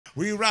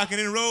We rocking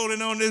and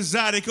rolling on this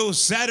Zydeco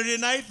Saturday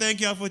night.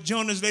 Thank y'all for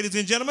joining us, ladies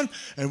and gentlemen.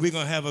 And we're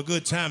going to have a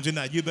good time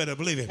tonight. You better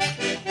believe it.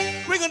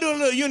 We're going to do a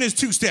little Eunice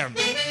two-step.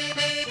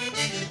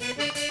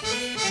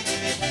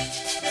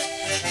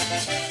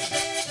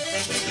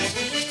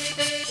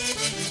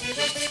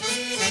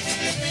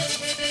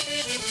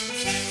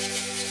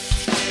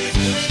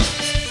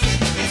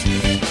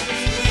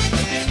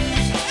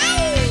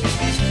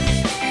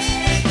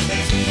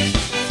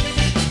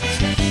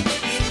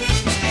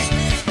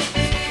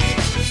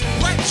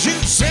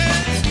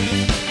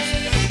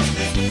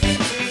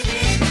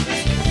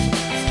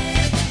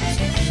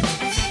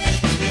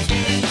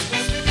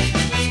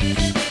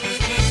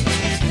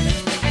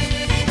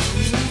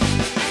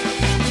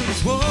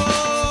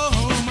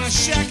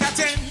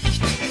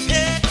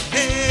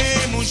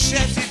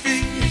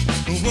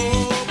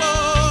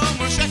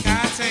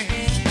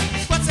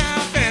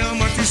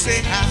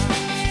 Say how,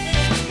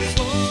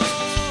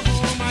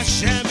 oh my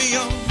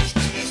champion,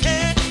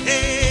 hey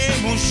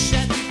hey mon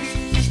chéri,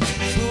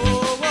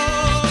 oh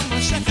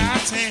mon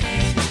chacatin,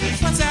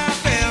 quand ça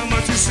fait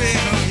moi tu sais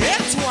et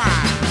toi.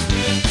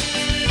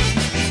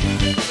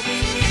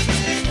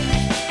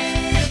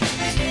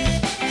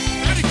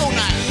 Ready go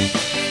now.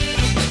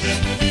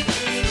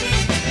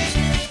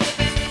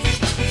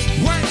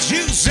 What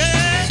you say?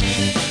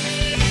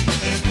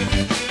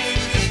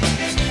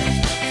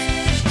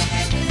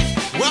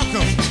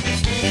 Welcome.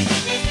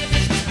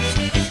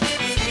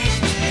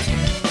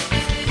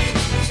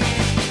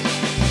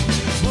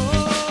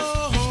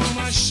 Oh,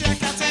 my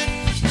chacatin,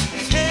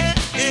 hey,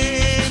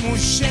 hey, mon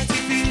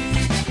chéri,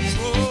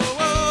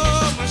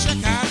 oh, my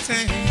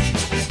chacatin,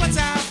 what I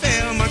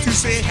feel, moi tu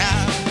sais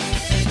how.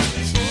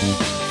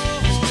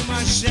 Oh,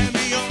 my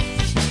champion,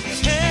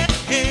 hey,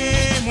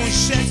 hey, mon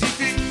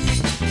chéri,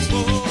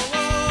 oh,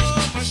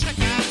 my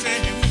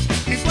chacatin,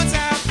 what I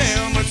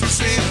feel, moi tu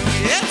sais,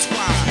 et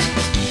toi.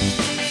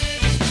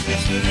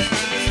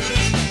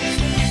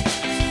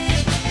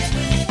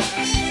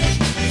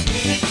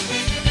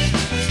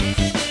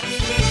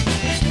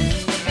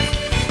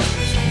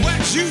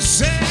 What you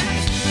say?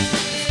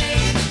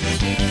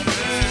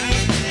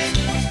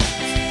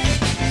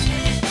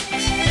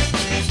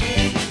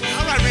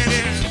 All right,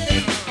 Randy.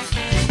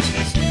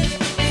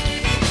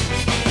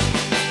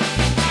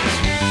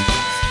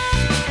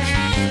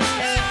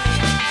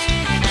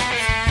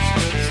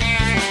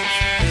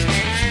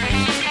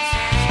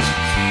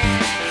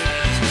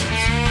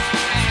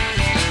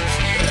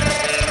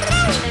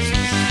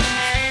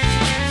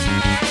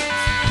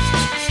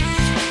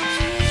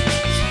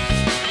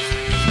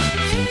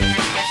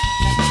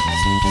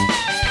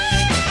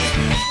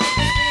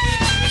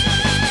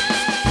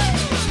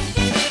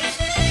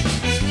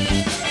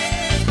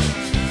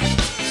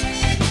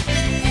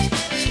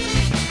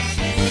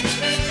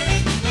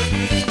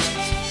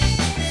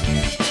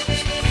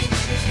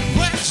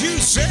 You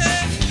said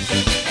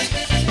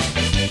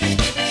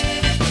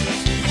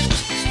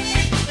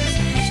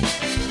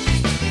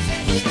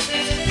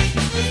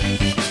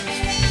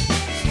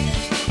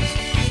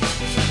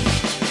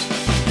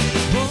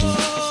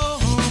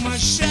oh my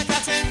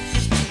chacatin,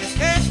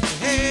 hey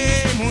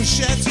hey mon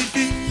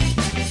chéri,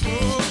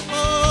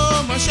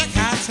 oh my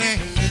chacatin,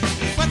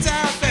 what I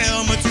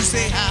feel moi tu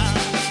sais how.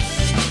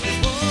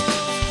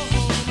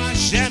 Oh my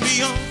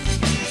champion,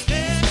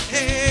 hey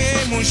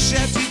hey mon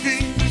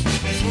chéri,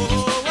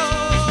 oh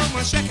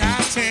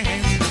chacatin,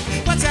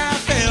 what I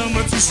feel,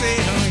 moi tu sais,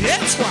 et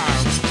toi.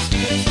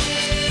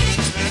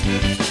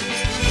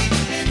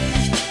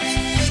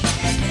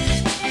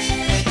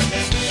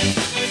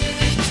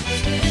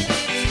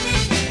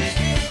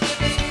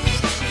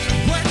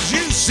 What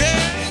you say?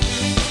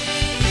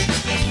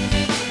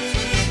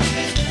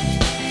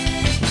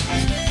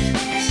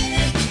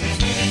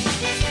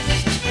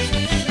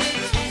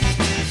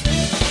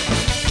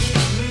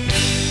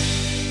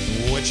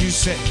 What you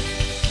say?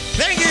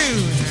 Thank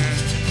you.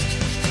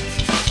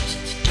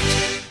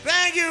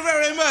 Thank you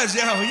very much,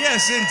 y'all.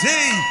 Yes,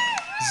 indeed.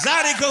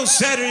 Zydeco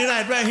Saturday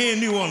night right here in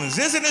New Orleans.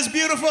 Isn't this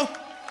beautiful?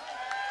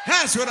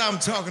 That's what I'm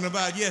talking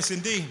about. Yes,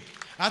 indeed.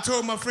 I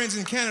told my friends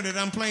in Canada that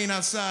I'm playing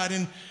outside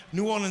in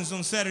New Orleans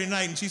on Saturday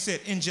night, and she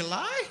said, in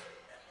July?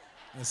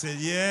 I said,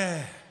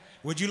 yeah.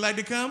 Would you like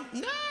to come?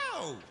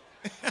 No.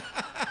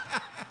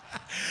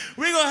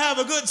 We're going to have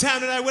a good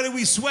time tonight, whether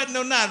we sweating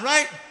or not,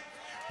 right?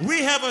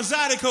 We have a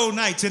Zydeco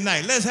night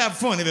tonight. Let's have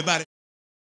fun, everybody.